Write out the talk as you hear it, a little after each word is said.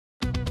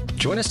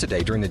Join us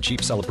today during the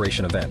Jeep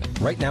Celebration event.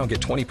 Right now, get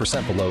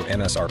 20% below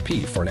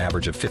MSRP for an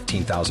average of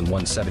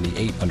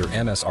 $15,178 under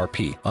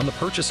MSRP on the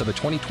purchase of a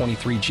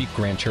 2023 Jeep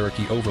Grand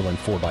Cherokee Overland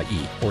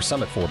 4xE or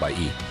Summit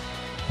 4xE.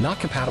 Not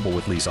compatible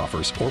with lease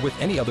offers or with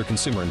any other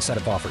consumer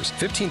incentive offers.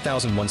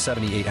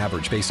 $15,178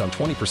 average based on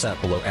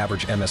 20% below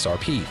average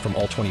MSRP from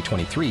all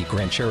 2023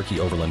 Grand Cherokee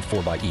Overland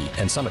 4xE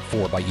and Summit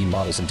 4xE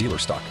models in dealer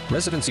stock.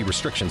 Residency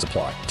restrictions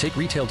apply. Take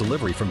retail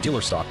delivery from dealer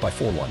stock by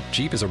 4/1.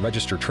 Jeep is a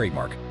registered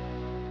trademark.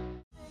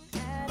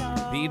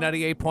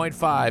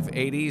 B98.5,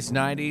 80s,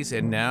 90s,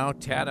 and now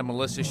Tad and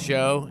Melissa's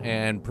show,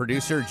 and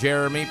producer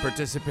Jeremy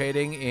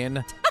participating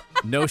in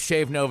No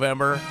Shave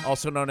November,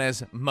 also known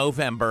as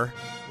Movember.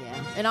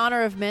 Yeah, in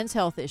honor of men's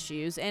health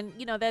issues. And,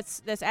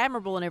 that's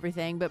admirable and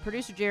everything, but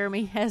producer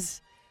Jeremy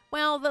has,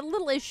 the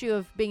little issue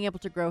of being able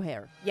to grow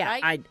hair. Yeah,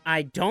 right?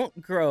 I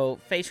don't grow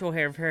facial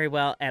hair very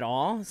well at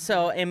all.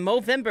 So, in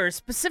Movember is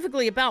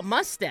specifically about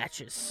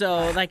mustaches.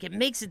 So, it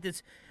makes it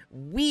this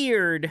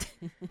weird.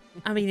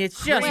 I mean,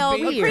 it's just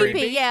weird.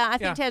 Creepy. Yeah, I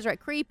think Ted's right.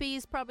 Creepy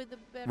is probably the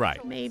better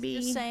choice. Maybe.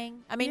 Just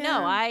saying. I mean,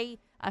 no, I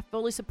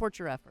fully support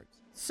your efforts.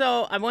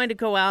 So I wanted to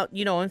go out,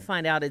 and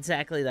find out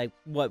exactly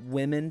what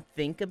women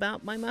think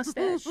about my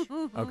mustache.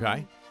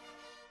 Okay.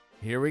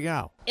 Here we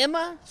go.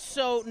 Emma,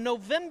 so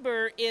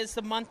November is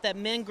the month that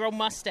men grow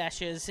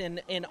mustaches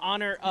in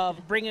honor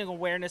of bringing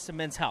awareness to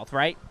men's health,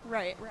 right?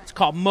 Right. It's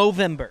called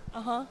Movember.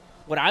 Uh-huh.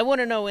 What I want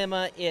to know,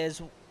 Emma,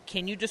 is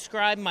can you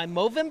describe my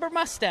Movember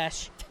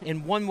mustache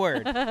in one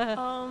word?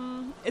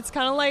 It's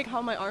kind of like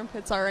how my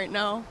armpits are right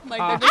now.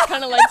 They're just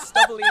kind of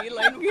stubbly,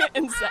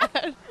 and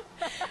sad.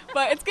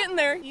 But it's getting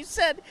there. You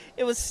said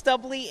it was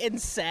stubbly and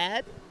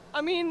sad?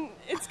 I mean,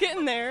 it's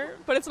getting there,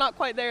 but it's not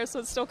quite there, so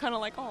it's still kind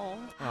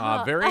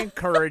of Very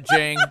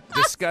encouraging,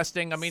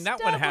 disgusting. I mean,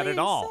 that one had it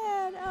all.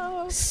 Sad.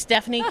 Oh.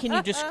 Stephanie, can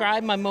you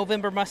describe my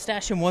Movember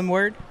mustache in one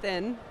word?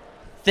 Thin.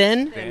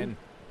 Thin? Thin.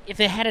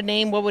 If it had a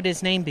name, what would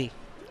his name be?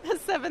 A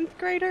 7th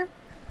grader.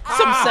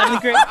 Some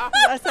 7th grade?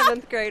 A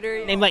 7th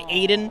grader. Name like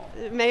Aiden?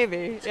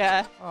 Maybe,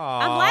 yeah.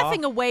 I'm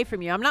laughing away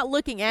from you. I'm not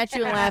looking at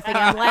you and laughing.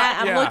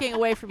 I'm looking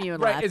away from you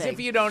and laughing. As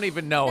if you don't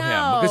even know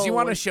him, because you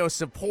want to show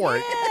support.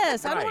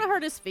 Yes, I don't want to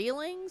hurt his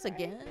feelings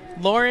again.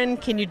 Lauren,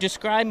 can you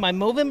describe my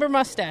Movember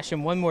mustache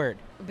in one word?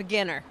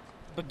 Beginner.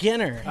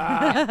 Beginner.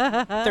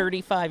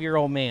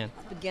 35-year-old man.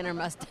 Beginner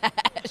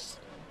mustache.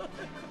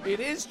 It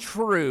is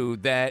true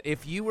that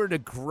if you were to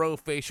grow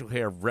facial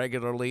hair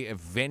regularly,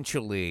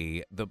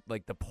 eventually the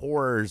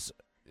pores,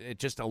 it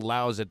just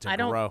allows it to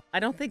grow.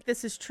 I don't think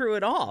this is true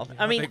at all.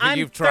 I mean,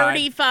 I'm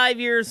 35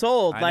 years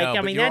old.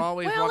 I mean, you're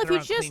always if you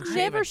just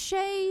never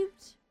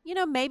shaved,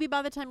 maybe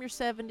by the time you're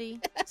 70,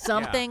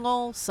 something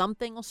will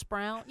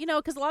sprout.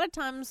 Because a lot of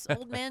times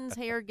old men's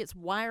hair gets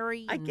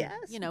wiry. I and, guess.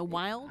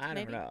 Wild. I don't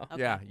maybe. know. Okay.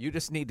 Yeah, you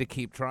just need to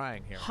keep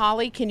trying here.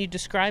 Holly, can you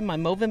describe my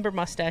Movember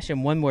mustache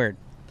in one word?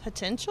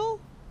 Potential?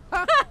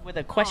 With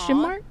a question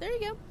mark? There you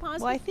go.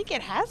 Positive. Well, I think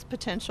it has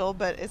potential,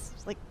 but it's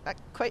not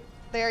quite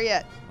there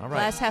yet. All right.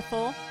 Glass half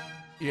full.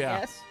 Yeah.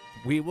 Yes.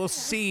 We will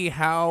see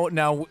how.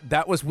 Now,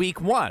 that was week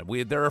 1.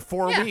 There are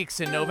 4 weeks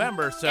in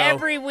November, so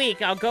every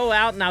week I'll go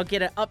out and I'll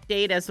get an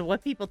update as to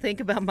what people think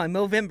about my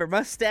Movember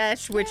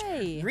mustache, which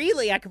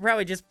really I could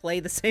probably just play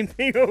the same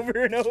thing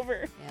over and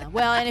over. Yeah.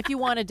 Well, and if you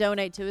want to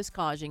donate to his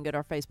cause, you can go to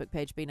our Facebook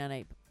page,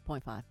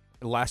 B98.5.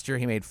 last year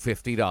he made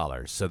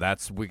 $50, so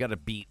we got to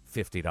beat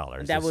 $50.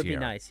 That this would be year.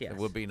 nice, yes. It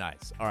would be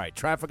nice. All right,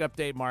 traffic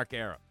update, Mark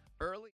Aram. Early.